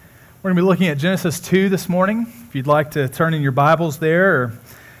We're going to be looking at Genesis 2 this morning. If you'd like to turn in your Bibles there or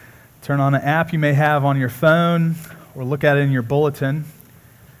turn on an app you may have on your phone or look at it in your bulletin.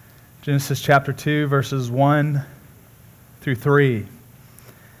 Genesis chapter 2, verses 1 through 3. I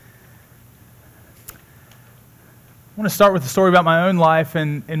want to start with a story about my own life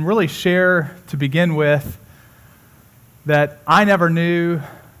and really share to begin with that I never knew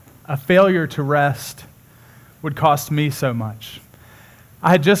a failure to rest would cost me so much. I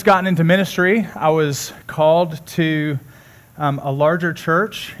had just gotten into ministry. I was called to a larger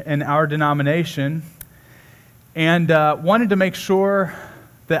church in our denomination and wanted to make sure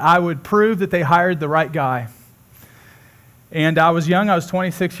that I would prove that they hired the right guy. And I was young. I was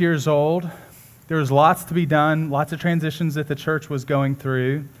 26 years old. There was lots to be done, lots of transitions that the church was going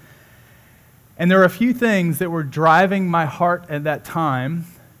through. And there were a few things that were driving my heart at that time,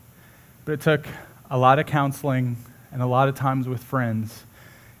 but it took a lot of counseling and a lot of times with friends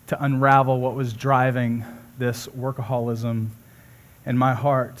to unravel what was driving this workaholism in my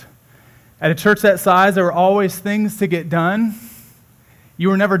heart. At a church that size, there were always things to get done. You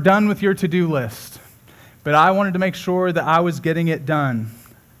were never done with your to-do list, but I wanted to make sure that I was getting it done,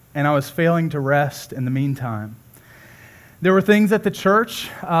 and I was failing to rest in the meantime. There were things at the church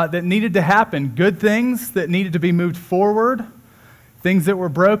that needed to happen, good things that needed to be moved forward, things that were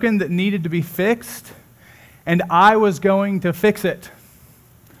broken that needed to be fixed, and I was going to fix it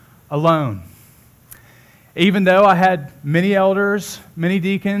alone. Even though I had many elders, many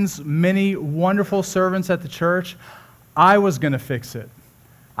deacons, many wonderful servants at the church, I was going to fix it.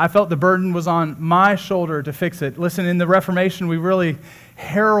 I felt the burden was on my shoulder to fix it. Listen, in the Reformation, we really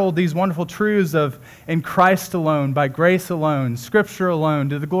herald these wonderful truths of in Christ alone, by grace alone, Scripture alone,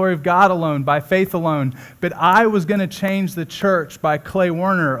 to the glory of God alone, by faith alone. But I was going to change the church by Clay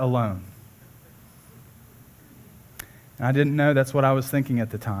Werner alone. And I didn't know that's what I was thinking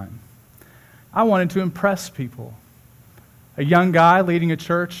at the time. I wanted to impress people. A young guy leading a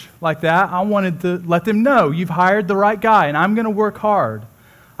church like that, I wanted to let them know, you've hired the right guy, and I'm going to work hard.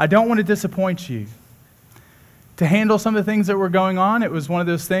 I don't want to disappoint you. To handle some of the things that were going on, it was one of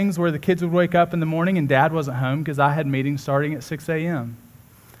those things where the kids would wake up in the morning and Dad wasn't home because I had meetings starting at 6 a.m.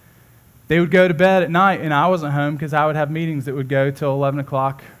 They would go to bed at night and I wasn't home because I would have meetings that would go till 11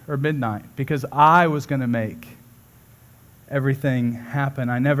 o'clock or midnight because I was going to make everything happen.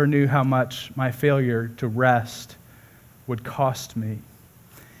 I never knew how much my failure to rest would cost me.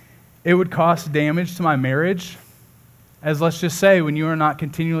 It would cost damage to my marriage. As let's just say, when you are not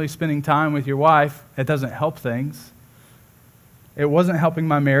continually spending time with your wife, it doesn't help things. It wasn't helping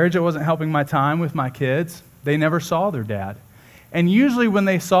my marriage. It wasn't helping my time with my kids. They never saw their dad. And usually when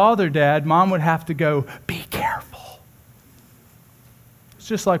they saw their dad, Mom would have to go, be careful. It's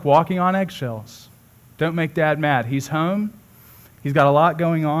just like walking on eggshells. Don't make Dad mad. He's home. He's got a lot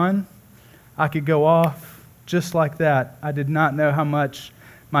going on. I could go off just like that. I did not know how much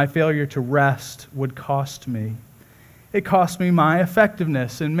my failure to rest would cost me. It cost me my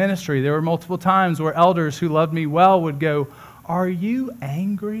effectiveness in ministry. There were multiple times where elders who loved me well would go, "Are you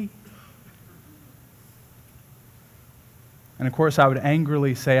angry?" And of course, I would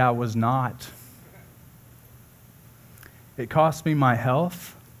angrily say I was not. It cost me my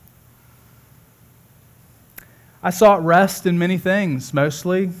health. I sought rest in many things,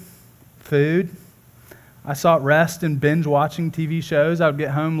 mostly food. I sought rest in binge watching TV shows. I would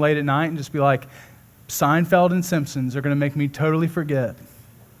get home late at night and just be like, Seinfeld and Simpsons are going to make me totally forget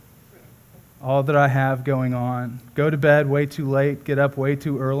all that I have going on. Go to bed way too late, get up way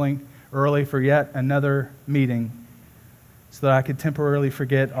too early for yet another meeting so that I could temporarily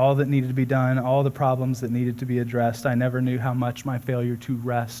forget all that needed to be done, all the problems that needed to be addressed. I never knew how much my failure to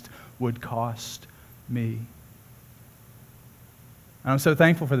rest would cost me. And I'm so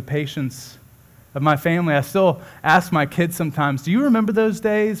thankful for the patience of my family. I still ask my kids sometimes, do you remember those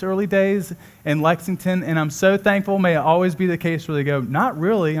days, early days in Lexington? And I'm so thankful. May it always be the case where they go, not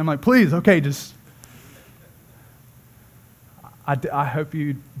really. I'm like, please, okay, just... I hope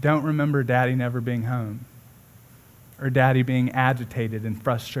you don't remember Daddy never being home or Daddy being agitated and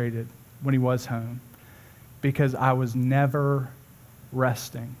frustrated when he was home because I was never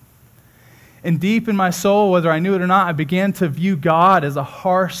resting. And deep in my soul, whether I knew it or not, I began to view God as a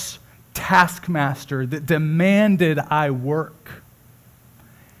harsh taskmaster that demanded I work.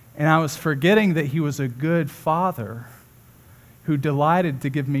 And I was forgetting that he was a good father who delighted to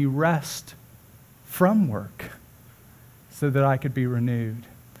give me rest from work so that I could be renewed.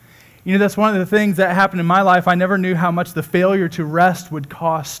 You know, that's one of the things that happened in my life. I never knew how much the failure to rest would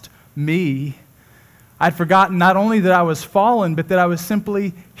cost me. I'd forgotten not only that I was fallen, but that I was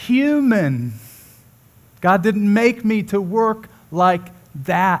simply human. God didn't make me to work like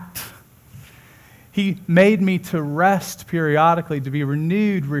that. He made me to rest periodically, to be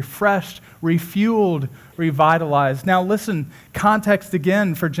renewed, refreshed, refueled, revitalized. Now listen, context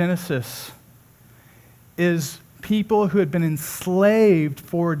again for Genesis is people who had been enslaved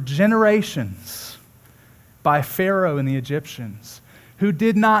for generations by Pharaoh and the Egyptians, who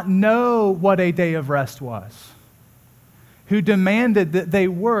did not know what a day of rest was, who demanded that they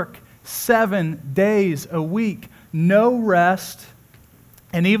work 7 days a week, no rest.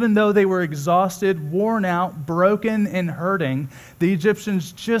 And even though they were exhausted, worn out, broken, and hurting, the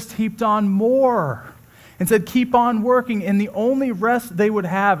Egyptians just heaped on more and said, keep on working. And the only rest they would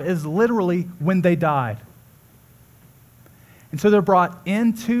have is literally when they died. And so they're brought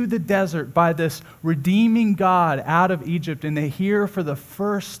into the desert by this redeeming God out of Egypt, and they hear for the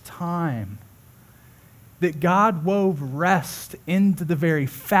first time that God wove rest into the very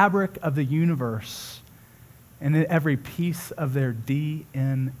fabric of the universe and in every piece of their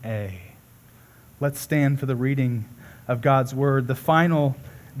DNA. Let's stand for the reading of God's word. The final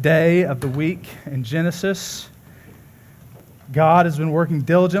day of the week in Genesis, God has been working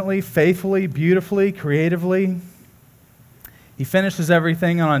diligently, faithfully, beautifully, creatively. He finishes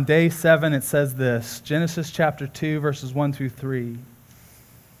everything, and on day 7 it says this, Genesis chapter 2, verses 1 through 3.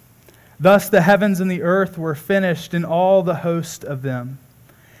 Thus the heavens and the earth were finished, and all the host of them.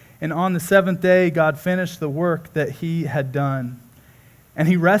 And on the 7th day, God finished the work that he had done. And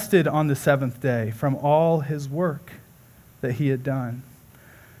he rested on the 7th day from all his work that he had done.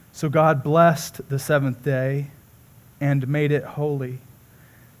 So God blessed the 7th day and made it holy,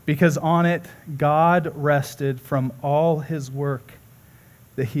 because on it God rested from all his work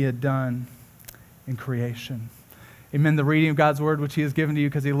that he had done in creation. Amen. The reading of God's word, which he has given to you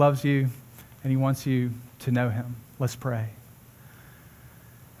because he loves you and he wants you to know him. Let's pray.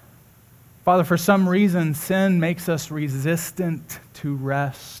 Father, for some reason, sin makes us resistant to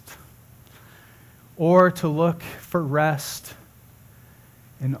rest or to look for rest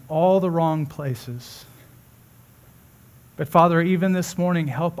in all the wrong places. But Father, even this morning,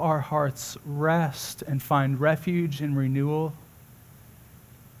 help our hearts rest and find refuge and renewal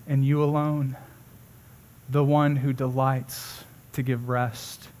in you alone, the one who delights to give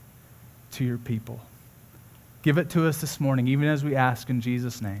rest to your people. Give it to us this morning, even as we ask in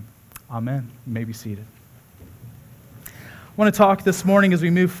Jesus' name. Amen. You may be seated. I want to talk this morning as we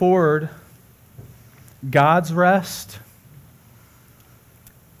move forward, God's rest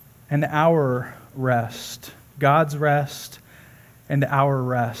and our rest. God's rest and our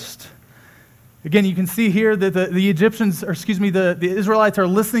rest. Again, you can see here that the Egyptians, or excuse me, the Israelites are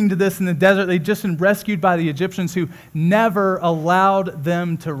listening to this in the desert. They've just been rescued by the Egyptians who never allowed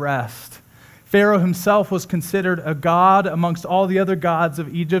them to rest. Pharaoh himself was considered a god amongst all the other gods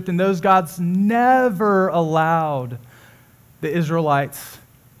of Egypt, and those gods never allowed the Israelites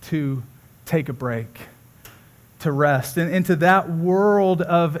to take a break, to rest. And into that world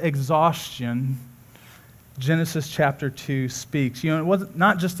of exhaustion, Genesis chapter 2 speaks. You know, it wasn't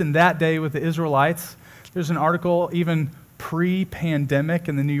not just in that day with the Israelites. There's an article even pre-pandemic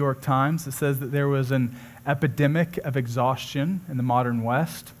in the New York Times that says that there was an epidemic of exhaustion in the modern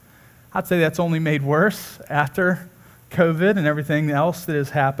West. I'd say that's only made worse after COVID and everything else that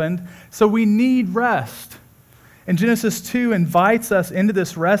has happened. So we need rest. And Genesis 2 invites us into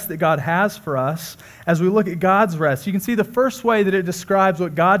this rest that God has for us as we look at God's rest. You can see the first way that it describes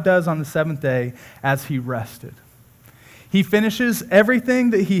what God does on the 7th day as he rested. He finishes everything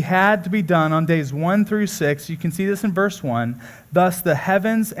that he had to be done on days 1 through 6. You can see this in verse 1. Thus the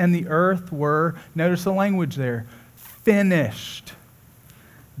heavens and the earth were, notice the language there, finished.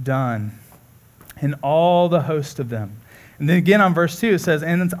 Done, and all the host of them. And then again on verse 2 it says,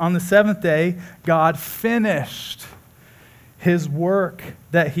 and on the 7th day God finished his work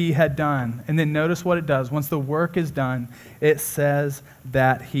that he had done. And then notice what it does. Once the work is done, it says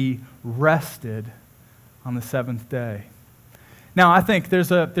that he rested on the 7th day. Now I think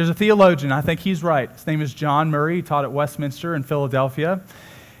there's a theologian, I think he's right. His name is John Murray. He taught at Westminster in Philadelphia.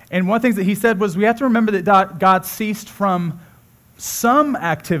 And one of the things that he said was we have to remember that God ceased from some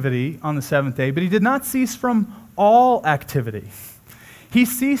activity on the 7th day, but he did not cease from all activity. He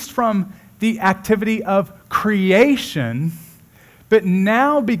ceased from the activity of creation, but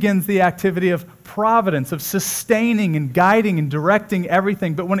now begins the activity of providence, of sustaining and guiding and directing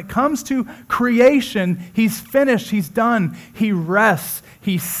everything. But when it comes to creation, he's finished, he's done, he rests,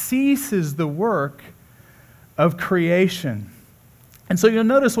 he ceases the work of creation. And so you'll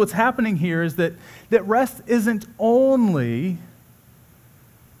notice what's happening here is that rest isn't only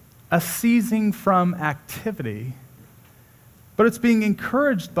a ceasing from activity, but it's being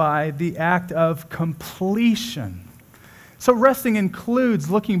encouraged by the act of completion. So resting includes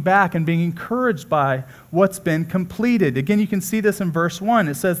looking back and being encouraged by what's been completed. Again, you can see this in verse 1.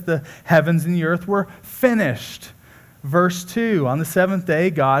 It says the heavens and the earth were finished. Verse 2, on the seventh day,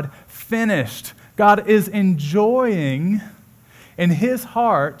 God finished. God is enjoying in his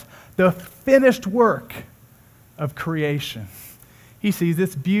heart the finished work of creation. He sees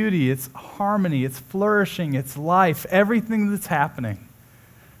its beauty, its harmony, its flourishing, its life, everything that's happening.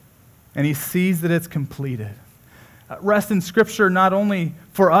 And he sees that it's completed. Rest in Scripture, not only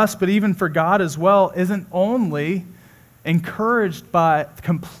for us, but even for God as well, isn't only encouraged by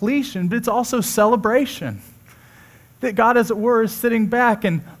completion, but it's also celebration. That God, as it were, is sitting back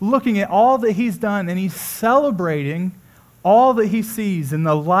and looking at all that he's done, and he's celebrating all that he sees in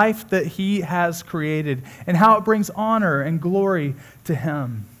the life that he has created and how it brings honor and glory to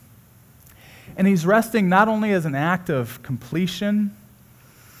him. And he's resting not only as an act of completion,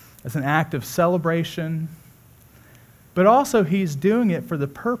 as an act of celebration, but also he's doing it for the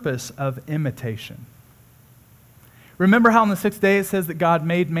purpose of imitation. Remember how on the sixth day it says that God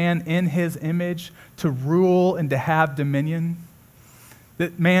made man in his image to rule and to have dominion?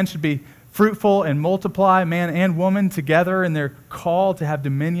 That man should be fruitful and multiply, man and woman together in their call to have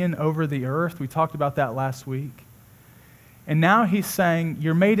dominion over the earth. We talked about that last week. And now he's saying,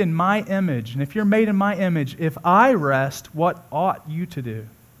 you're made in my image. And if you're made in my image, if I rest, what ought you to do?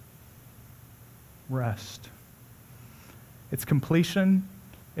 Rest. It's completion,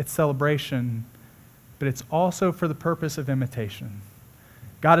 it's celebration, but it's also for the purpose of imitation.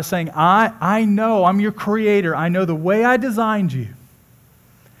 God is saying, I know I'm your creator. I know the way I designed you.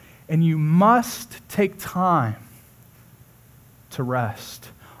 And you must take time to rest.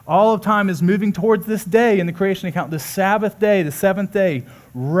 All of time is moving towards this day in the creation account, the Sabbath day, the seventh day.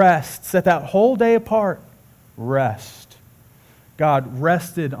 Rest. Set that whole day apart. Rest. God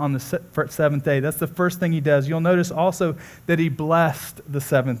rested on the seventh day. That's the first thing he does. You'll notice also that he blessed the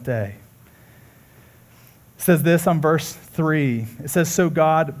seventh day. It says this on verse 3. It says, so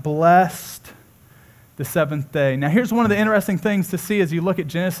God blessed the seventh day. Now here's one of the interesting things to see as you look at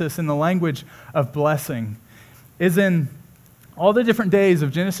Genesis in the language of blessing, is in all the different days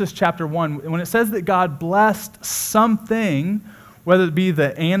of Genesis chapter 1, when it says that God blessed something, whether it be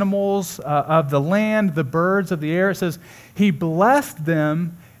the animals of the land, the birds of the air, it says he blessed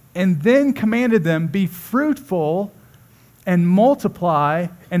them and then commanded them, be fruitful and multiply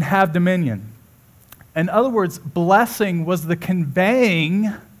and have dominion. In other words, blessing was the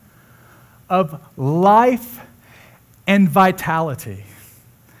conveying of life and vitality.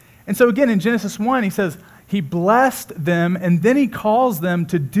 And so again, in Genesis 1, he says he blessed them and then he calls them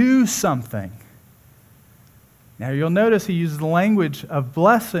to do something. Now you'll notice he uses the language of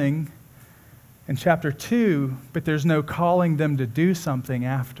blessing in chapter 2, but there's no calling them to do something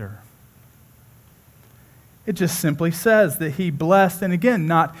after. It just simply says that he blessed, and again,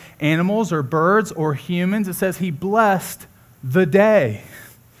 not animals or birds or humans. It says he blessed the day.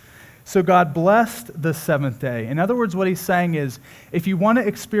 So God blessed the seventh day. In other words, what he's saying is, if you want to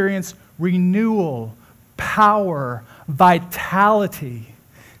experience renewal, power, vitality,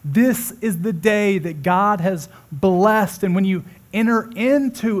 this is the day that God has blessed. And when you enter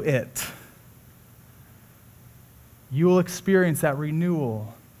into it, you will experience that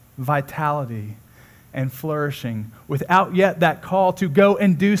renewal, vitality, and flourishing without yet that call to go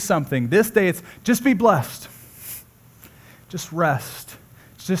and do something. This day it's just be blessed. Just rest.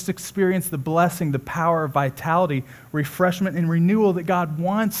 Just experience the blessing, the power, vitality, refreshment, and renewal that God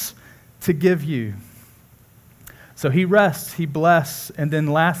wants to give you. So he rests, he blesses, and then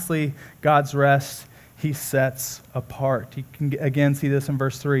lastly, God's rest, he sets apart. You can again see this in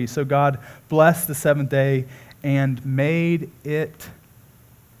verse 3. So God blessed the seventh day and made it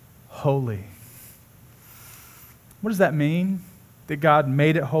holy. What does that mean? That God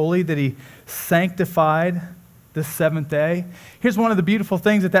made it holy, that he sanctified the seventh day? Here's one of the beautiful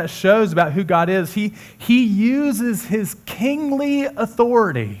things that shows about who God is. He uses his kingly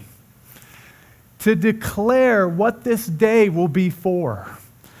authority to declare what this day will be for.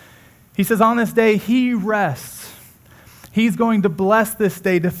 He says on this day, he rests. He's going to bless this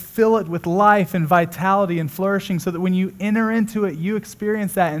day to fill it with life and vitality and flourishing so that when you enter into it, you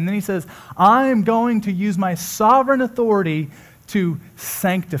experience that. And then he says, I'm going to use my sovereign authority to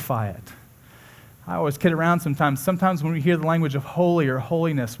sanctify it. I always kid around sometimes. Sometimes when we hear the language of holy or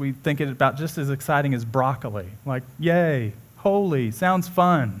holiness, we think it about just as exciting as broccoli. Like, yay, holy, sounds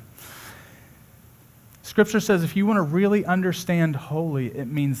fun. Scripture says if you want to really understand holy, it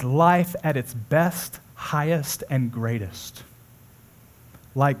means life at its best, highest, and greatest.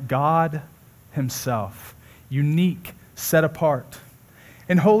 Like God himself, unique, set apart.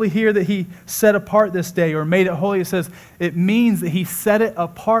 And holy here that he set apart this day or made it holy, it says it means that he set it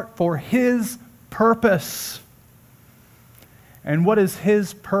apart for his purpose. And what is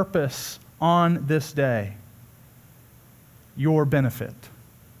his purpose on this day? Your benefit.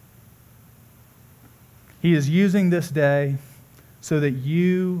 He is using this day so that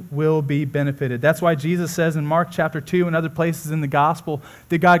you will be benefited. That's why Jesus says in Mark chapter 2 and other places in the gospel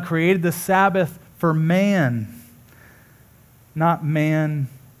that God created the Sabbath for man, not man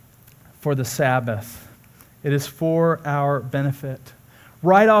for the Sabbath. It is for our benefit.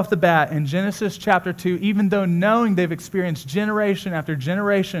 Right off the bat in Genesis chapter 2, even though knowing they've experienced generation after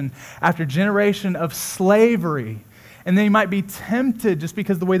generation after generation of slavery, and they might be tempted just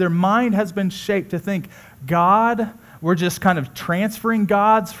because the way their mind has been shaped to think, God, we're just kind of transferring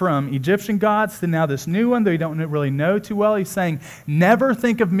gods from Egyptian gods to now this new one that we don't really know too well. He's saying, never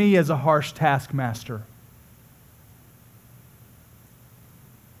think of me as a harsh taskmaster.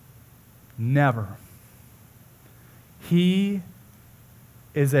 Never. He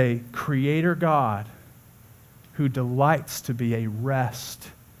is a creator God who delights to be a rest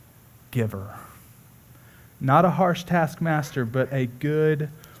giver. Not a harsh taskmaster, but a good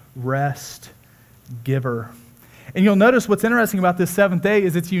rest giver. And you'll notice what's interesting about this seventh day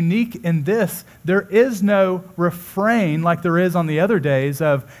is it's unique in this. There is no refrain like there is on the other days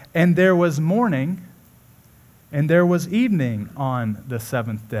of, and there was morning, and there was evening on the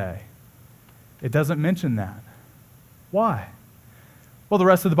seventh day. It doesn't mention that. Why? Well, the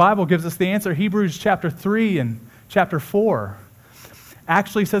rest of the Bible gives us the answer. Hebrews chapter 3 and chapter 4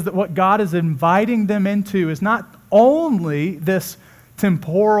 actually says that what God is inviting them into is not only this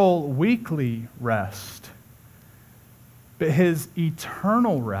temporal weekly rest, but his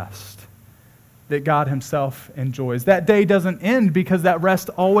eternal rest that God himself enjoys. That day doesn't end because that rest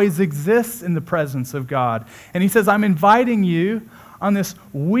always exists in the presence of God. And he says, I'm inviting you on this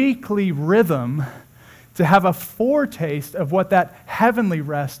weekly rhythm to have a foretaste of what that heavenly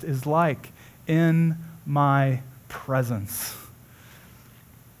rest is like in my presence.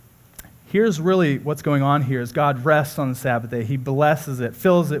 Here's really what's going on here is God rests on the Sabbath day. He blesses it,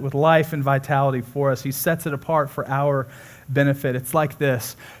 fills it with life and vitality for us. He sets it apart for our benefit. It's like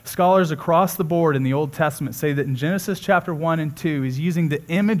this. Scholars across the board in the Old Testament say that in Genesis chapter 1 and 2, he's using the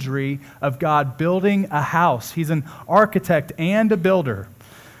imagery of God building a house. He's an architect and a builder.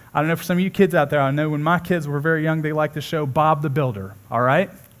 I don't know for some of you kids out there, I know when my kids were very young, they liked the show Bob the Builder, all right?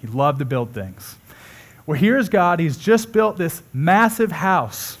 He loved to build things. Well, here's God. He's just built this massive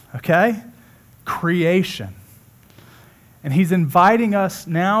house, okay? Creation. And he's inviting us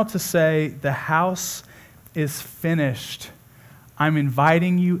now to say, the house is finished. I'm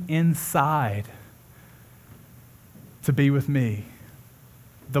inviting you inside to be with me,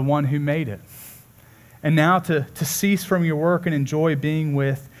 the one who made it. And now to cease from your work and enjoy being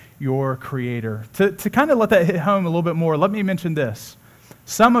with your Creator. To kind of let that hit home a little bit more, let me mention this.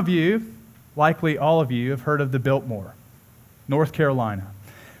 Some of you, likely all of you, have heard of the Biltmore, North Carolina.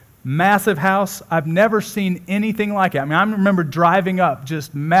 Massive house. I've never seen anything like it. I mean, I remember driving up,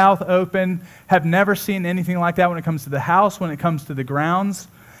 just mouth open, have never seen anything like that when it comes to the house, when it comes to the grounds.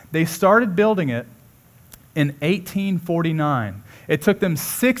 They started building it in 1849. It took them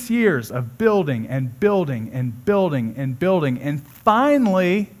 6 years of building and building and building and building. And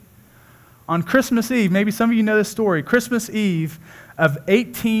finally, on Christmas Eve, maybe some of you know this story, Christmas Eve of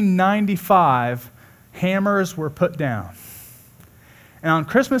 1895, hammers were put down. And on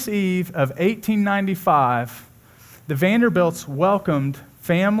Christmas Eve of 1895, the Vanderbilts welcomed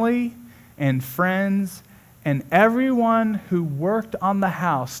family and friends and everyone who worked on the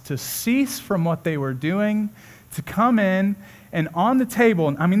house to cease from what they were doing, to come in, and on the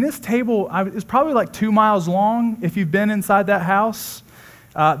table, I mean, this table is probably like 2 miles long if you've been inside that house.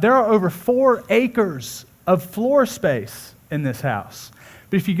 There are over 4 acres of floor space in this house.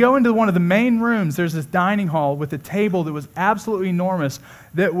 But if you go into one of the main rooms, there's this dining hall with a table that was absolutely enormous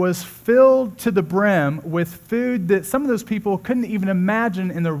that was filled to the brim with food that some of those people couldn't even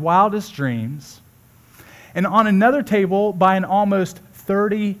imagine in their wildest dreams. And on another table by an almost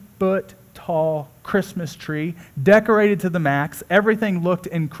 30-foot tall Christmas tree, decorated to the max. Everything looked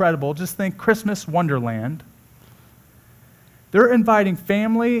incredible. Just think Christmas Wonderland. They're inviting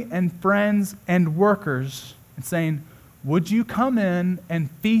family and friends and workers and saying, would you come in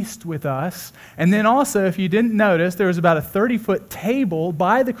and feast with us? And then also, if you didn't notice, there was about a 30-foot table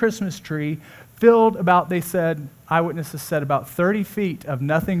by the Christmas tree filled about, they said, eyewitnesses said, about 30 feet of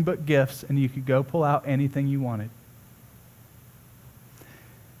nothing but gifts, and you could go pull out anything you wanted.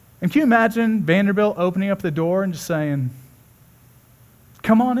 And can you imagine Vanderbilt opening up the door and just saying,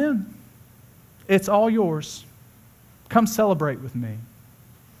 come on in. It's all yours. Come celebrate with me.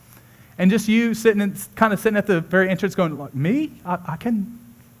 And just you sitting at the very entrance going, like, me? I can?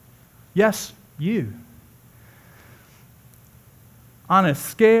 Yes, you. On a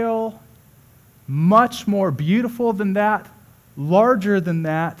scale much more beautiful than that, larger than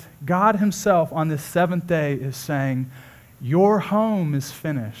that, God himself on this seventh day is saying, your home is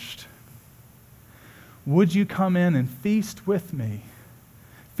finished. Would you come in and feast with me?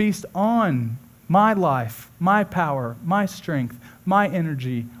 Feast on my life, my power, my strength, my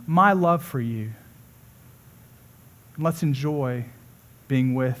energy, my love for you. And let's enjoy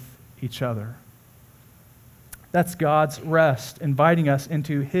being with each other. That's God's rest, inviting us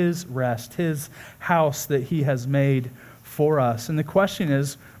into his rest, his house that he has made for us. And the question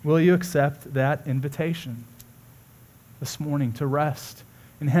is, will you accept that invitation this morning to rest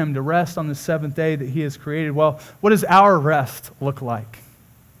in him, to rest on the seventh day that he has created? Well, what does our rest look like?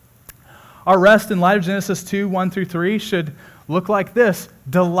 Our rest in light of Genesis 2, 1 through 3 should look like this: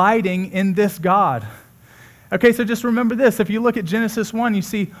 delighting in this God. Okay, so just remember this. If you look at Genesis 1, you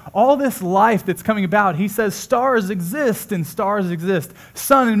see all this life that's coming about. He says stars exist and stars exist.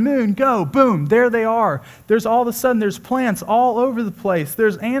 Sun and moon go, boom, there they are. There's all of a sudden, there's plants all over the place.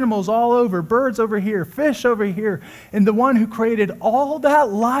 There's animals all over, birds over here, fish over here. And the one who created all that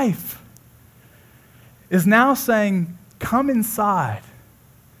life is now saying, come inside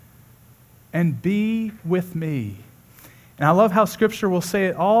and be with me. And I love how Scripture will say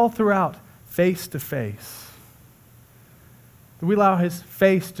it all throughout, face to face. We allow his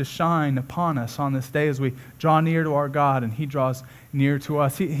face to shine upon us on this day as we draw near to our God and he draws near to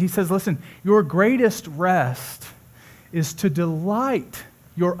us. He says, listen, your greatest rest is to delight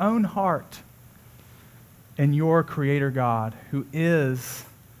your own heart in your Creator God, who is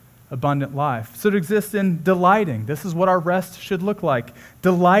abundant life. So to exist in delighting. This is what our rest should look like.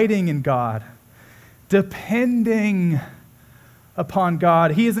 Delighting in God. Depending upon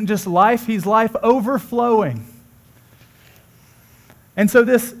God. He isn't just life, he's life overflowing. And so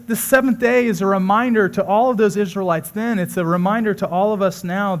this seventh day is a reminder to all of those Israelites then. It's a reminder to all of us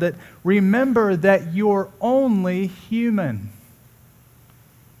now that remember that you're only human.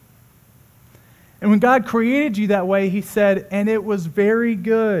 And when God created you that way, he said, and it was very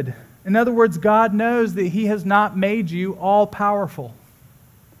good. In other words, God knows that he has not made you all-powerful.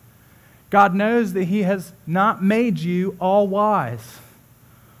 God knows that he has not made you all-wise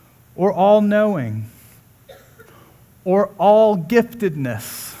or all-knowing or all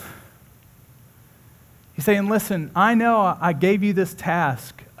giftedness. He's saying, listen, I know I gave you this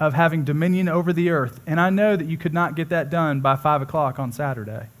task of having dominion over the earth, and I know that you could not get that done by 5 o'clock on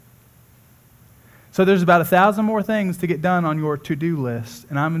Saturday. So there's about 1,000 more things to get done on your to-do list,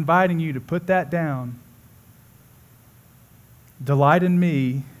 and I'm inviting you to put that down. Delight in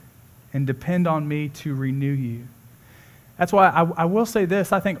me and depend on me to renew you. That's why I will say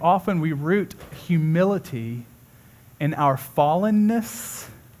this. I think often we root humility in our fallenness,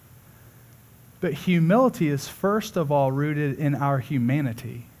 but humility is first of all rooted in our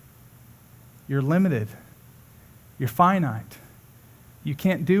humanity. You're limited. You're finite. You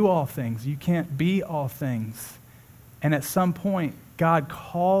can't do all things. You can't be all things. And at some point, God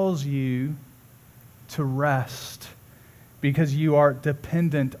calls you to rest because you are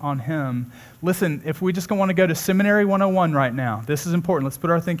dependent on him. Listen, if we just want to go to Seminary 101 right now, this is important. Let's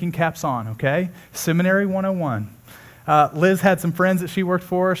put our thinking caps on, okay? Seminary 101. Liz had some friends that she worked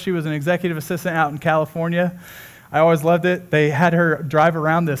for. She was an executive assistant out in California. I always loved it. They had her drive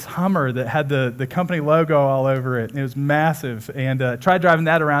around this Hummer that had the company logo all over it. It was massive. And tried driving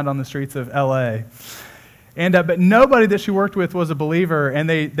that around on the streets of L.A. And but nobody that she worked with was a believer. And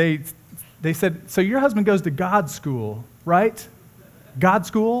they said, so your husband goes to God school, right? God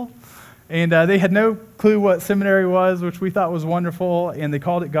school? And they had no clue what seminary was, which we thought was wonderful. And they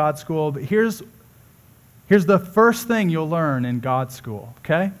called it God school. But here's the first thing you'll learn in God school,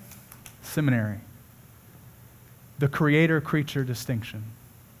 okay? Seminary. The creator-creature distinction.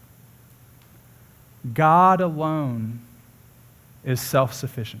 God alone is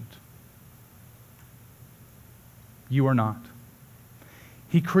self-sufficient. You are not.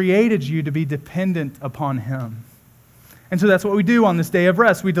 He created you to be dependent upon him. And so that's what we do on this day of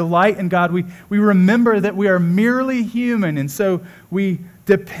rest. We delight in God. We remember that we are merely human, and so we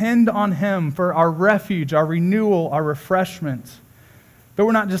depend on him for our refuge, our renewal, our refreshment. But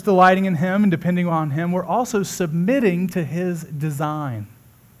we're not just delighting in him and depending on him, we're also submitting to his design.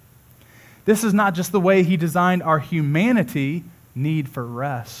 This is not just the way he designed our humanity need for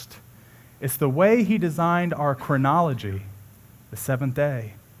rest. It's the way he designed our chronology, the seventh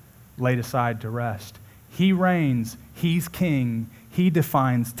day, laid aside to rest. He reigns, he's king, he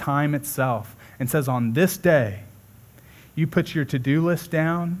defines time itself and says on this day, you put your to-do list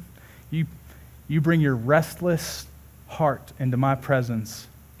down, You bring your restless heart into my presence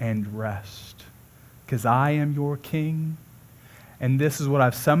and rest. Because I am your king, and this is what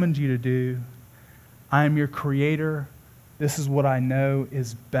I've summoned you to do. I am your creator. This is what I know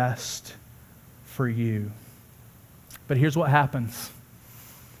is best for you. But here's what happens.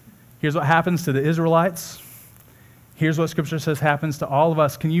 Here's what happens to the Israelites. Here's what Scripture says happens to all of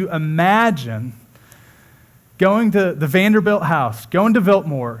us. Can you imagine going to the Vanderbilt house, going to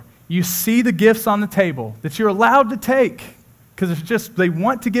Biltmore, you see the gifts on the table that you're allowed to take because it's just they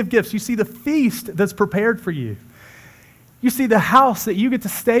want to give gifts. You see the feast that's prepared for you. You see the house that you get to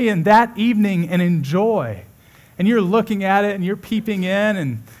stay in that evening and enjoy. And you're looking at it and you're peeping in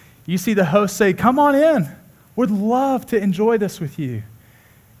and you see the host say, "Come on in. Would love to enjoy this with you."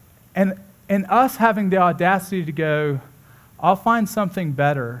 And us having the audacity to go, "I'll find something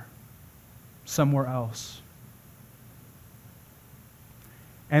better somewhere else."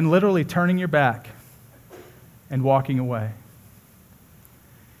 And literally turning your back and walking away.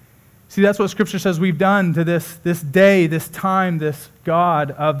 See, that's what Scripture says we've done to this day, this time, this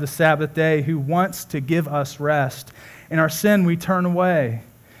God of the Sabbath day who wants to give us rest. In our sin, we turn away.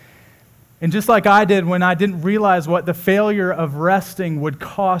 And just like I did when I didn't realize what the failure of resting would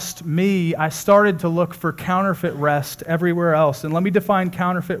cost me, I started to look for counterfeit rest everywhere else. And let me define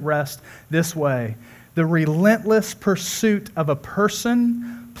counterfeit rest this way: the relentless pursuit of a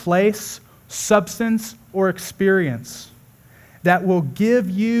person, place, substance, or experience that will give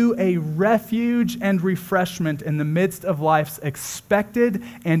you a refuge and refreshment in the midst of life's expected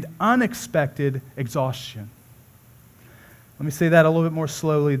and unexpected exhaustion. Let me say that a little bit more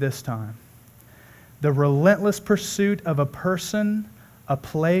slowly this time. The relentless pursuit of a person, a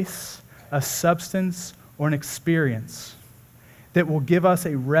place, a substance, or an experience that will give us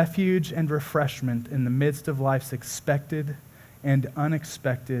a refuge and refreshment in the midst of life's expected and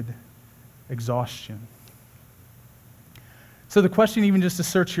unexpected exhaustion. So the question, even just to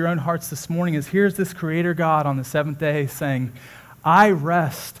search your own hearts this morning, is here's this Creator God on the seventh day saying, "I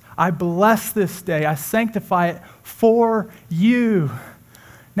rest, I bless this day, I sanctify it for you.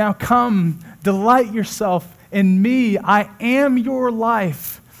 Now come, delight yourself in me. I am your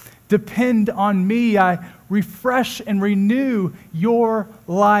life. Depend on me. I refresh and renew your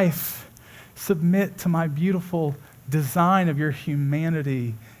life. Submit to my beautiful design of your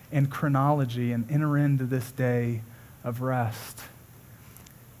humanity and chronology and enter into this day of rest."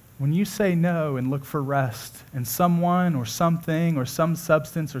 When you say no and look for rest in someone or something or some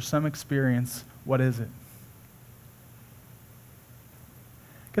substance or some experience, what is it?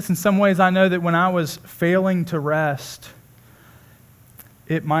 I guess in some ways I know that when I was failing to rest,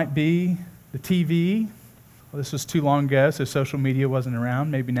 it might be the TV. Well, this was too long ago, so social media wasn't around.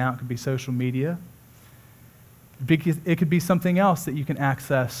 Maybe now it could be social media. It could be something else that you can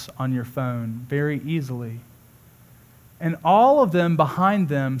access on your phone very easily. And all of them, behind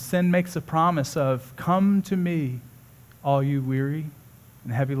them, sin makes a promise of, "Come to me, all you weary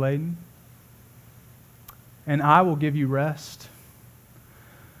and heavy laden, and I will give you rest."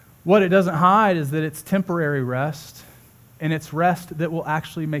 What it doesn't hide is that it's temporary rest, and it's rest that will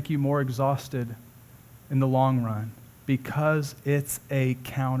actually make you more exhausted in the long run because it's a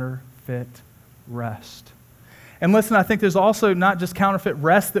counterfeit rest. And listen, I think there's also not just counterfeit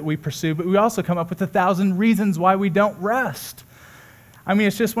rest that we pursue, but we also come up with 1,000 reasons why we don't rest. I mean,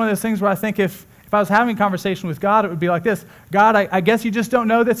 it's just one of those things where I think if I was having a conversation with God, it would be like this: "God, I guess you just don't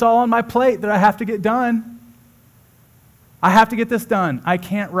know that's all on my plate that I have to get done. I have to get this done. I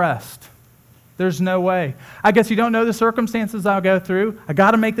can't rest. There's no way. I guess you don't know the circumstances I'll go through. I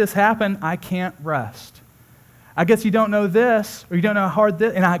got to make this happen. I can't rest. I guess you don't know this, or you don't know how hard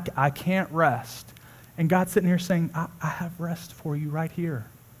this, and I can't rest." And God's sitting here saying, I have rest for you right here.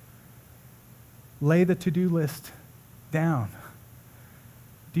 Lay the to-do list down.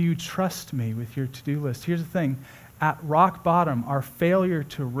 Do you trust me with your to-do list? Here's the thing. At rock bottom, our failure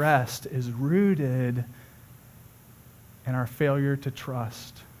to rest is rooted in our failure to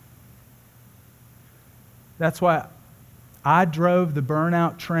trust. That's why I drove the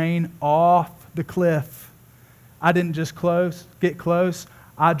burnout train off the cliff. I didn't just get close.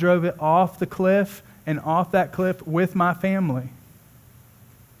 I drove it off the cliff and off that cliff with my family.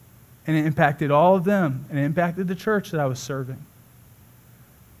 And it impacted all of them, and it impacted the church that I was serving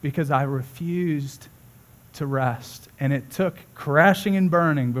because I refused to rest. And it took crashing and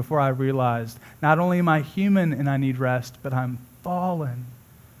burning before I realized not only am I human and I need rest, but I'm fallen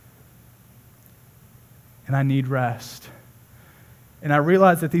and I need rest. And I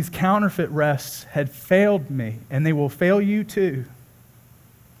realized that these counterfeit rests had failed me, and they will fail you too.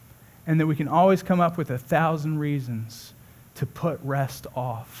 And that we can always come up with 1,000 reasons to put rest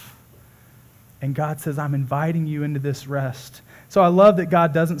off. And God says, I'm inviting you into this rest. So I love that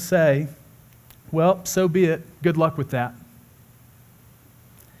God doesn't say, well, so be it. Good luck with that.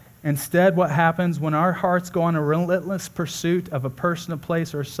 Instead, what happens when our hearts go on a relentless pursuit of a person, a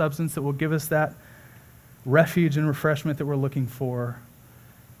place, or a substance that will give us that refuge and refreshment that we're looking for,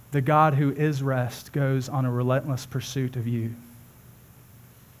 the God who is rest goes on a relentless pursuit of you.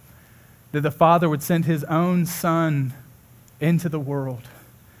 That the Father would send his own Son into the world.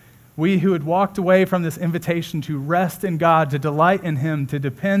 We who had walked away from this invitation to rest in God, to delight in him, to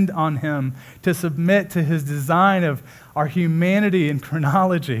depend on him, to submit to his design of our humanity and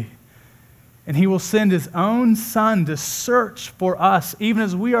chronology. And he will send his own Son to search for us, even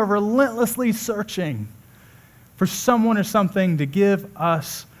as we are relentlessly searching for someone or something to give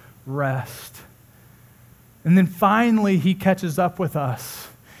us rest. And then finally, he catches up with us.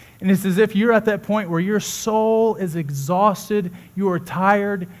 And it's as if you're at that point where your soul is exhausted, you are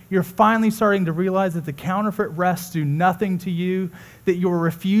tired, you're finally starting to realize that the counterfeit rests do nothing to you, that your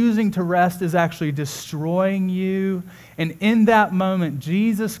refusing to rest is actually destroying you. And in that moment,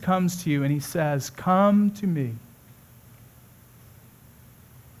 Jesus comes to you and he says, come to me.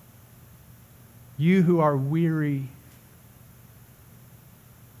 You who are weary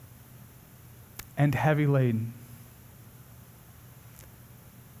and heavy laden,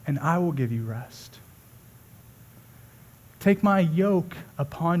 and I will give you rest. Take my yoke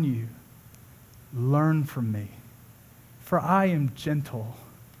upon you. Learn from me, for I am gentle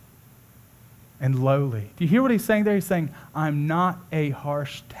and lowly. Do you hear what he's saying there? He's saying, I'm not a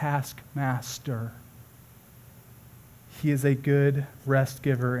harsh taskmaster. He is a good rest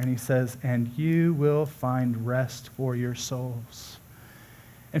giver, and he says, and you will find rest for your souls.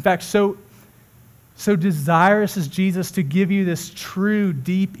 In fact, so desirous is Jesus to give you this true,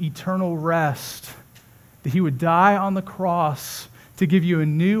 deep, eternal rest, that he would die on the cross to give you a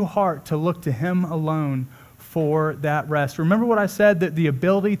new heart to look to him alone for that rest. Remember what I said, that the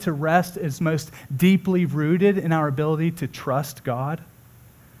ability to rest is most deeply rooted in our ability to trust God?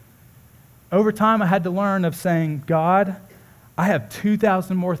 Over time, I had to learn of saying, God, I have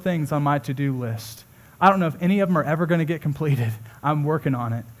 2,000 more things on my to-do list. I don't know if any of them are ever going to get completed. I'm working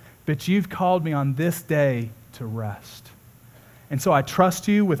on it. But you've called me on this day to rest. And so I trust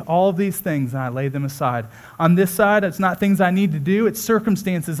you with all of these things, and I lay them aside. On this side, it's not things I need to do. It's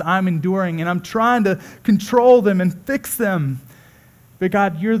circumstances I'm enduring, and I'm trying to control them and fix them. But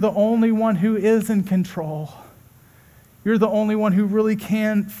God, you're the only one who is in control. You're the only one who really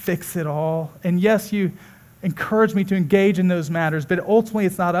can fix it all. And yes, you encourage me to engage in those matters, but ultimately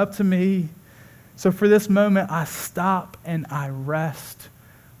it's not up to me. So for this moment, I stop and I rest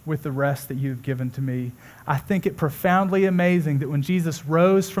with the rest that you've given to me. I think it profoundly amazing that when Jesus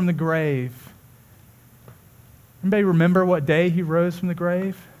rose from the grave, anybody remember what day he rose from the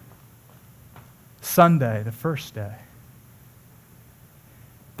grave? Sunday, the first day.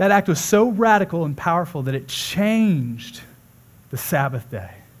 That act was so radical and powerful that it changed the Sabbath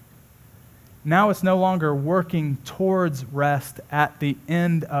day. Now it's no longer working towards rest at the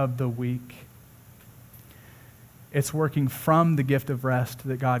end of the week. It's working from the gift of rest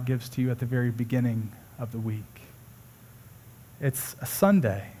that God gives to you at the very beginning of the week. It's a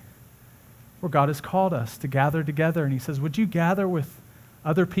Sunday where God has called us to gather together, and he says, would you gather with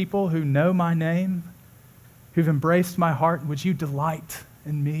other people who know my name, who've embraced my heart? Would you delight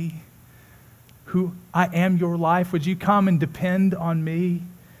in me, who I am your life? Would you come and depend on me?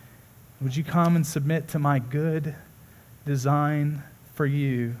 Would you come and submit to my good design for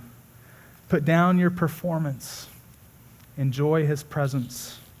you? Put down your performance. Enjoy his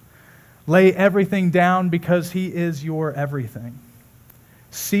presence. Lay everything down because he is your everything.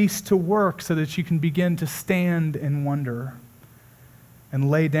 Cease to work so that you can begin to stand in wonder. And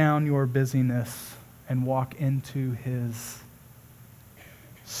lay down your busyness and walk into his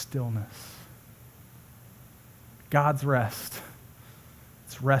stillness. God's rest.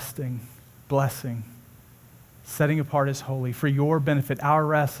 It's resting, blessing, setting apart as holy for your benefit. Our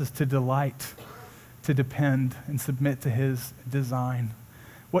rest is to delight, to depend, and submit to his design.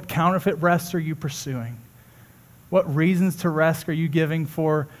 What counterfeit rest are you pursuing? What reasons to rest are you giving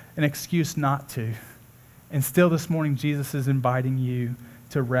for an excuse not to? And still this morning, Jesus is inviting you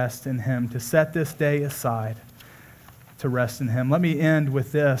to rest in him, to set this day aside to rest in him. Let me end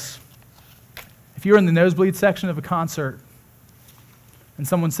with this. If you're in the nosebleed section of a concert and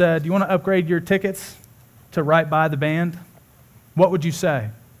someone said, do you want to upgrade your tickets to right by the band? What would you say?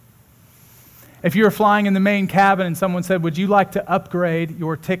 If you were flying in the main cabin and someone said, would you like to upgrade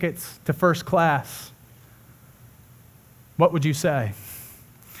your tickets to first class? What would you say?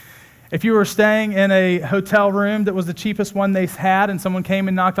 If you were staying in a hotel room that was the cheapest one they had, and someone came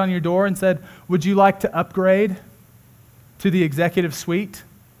and knocked on your door and said, "Would you like to upgrade to the executive suite?"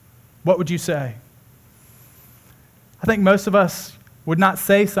 what would you say? I think most of us would not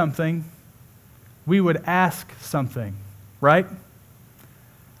say something. We would ask something, right?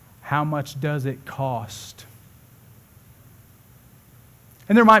 How much does it cost?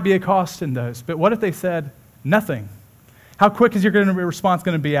 And there might be a cost in those, but what if they said nothing? How quick is your response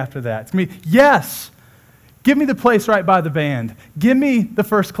going to be after that? It's going to be, yes, give me the place right by the band. Give me the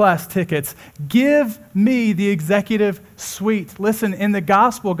first class tickets. Give me the executive suite. Listen, in the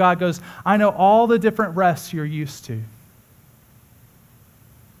gospel, God goes, I know all the different rests you're used to.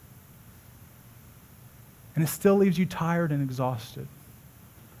 And it still leaves you tired and exhausted.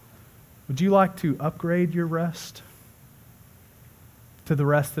 Would you like to upgrade your rest to the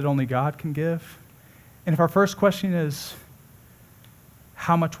rest that only God can give? And if our first question is,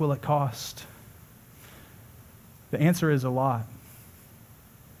 how much will it cost? The answer is a lot.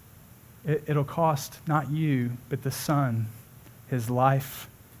 It'll cost not you, but the Son, his life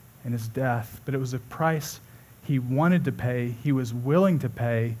and his death. But it was a price he wanted to pay, he was willing to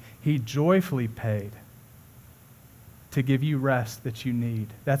pay, he joyfully paid to give you rest that you need.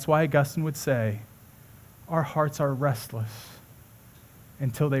 That's why Augustine would say, our hearts are restless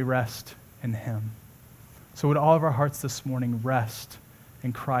until they rest in him. So would all of our hearts this morning rest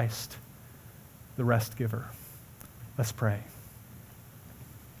in Christ, the rest giver. Let's pray.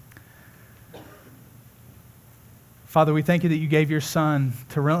 Father, we thank you that you gave your Son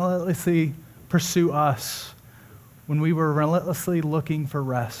to relentlessly pursue us when we were relentlessly looking for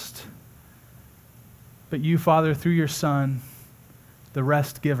rest. But you, Father, through your Son, the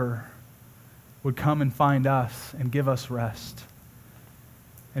rest giver, would come and find us and give us rest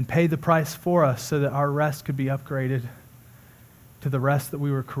and pay the price for us so that our rest could be upgraded to the rest that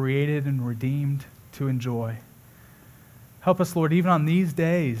we were created and redeemed to enjoy. Help us, Lord, even on these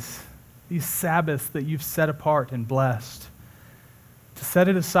days, these Sabbaths that you've set apart and blessed, to set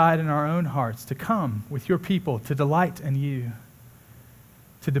it aside in our own hearts, to come with your people, to delight in you,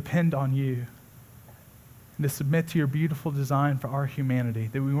 to depend on you, and to submit to your beautiful design for our humanity,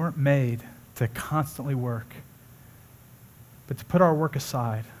 that we weren't made to constantly work, but to put our work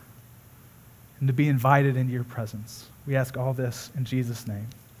aside and to be invited into your presence. We ask all this in Jesus' name.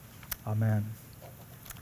 Amen.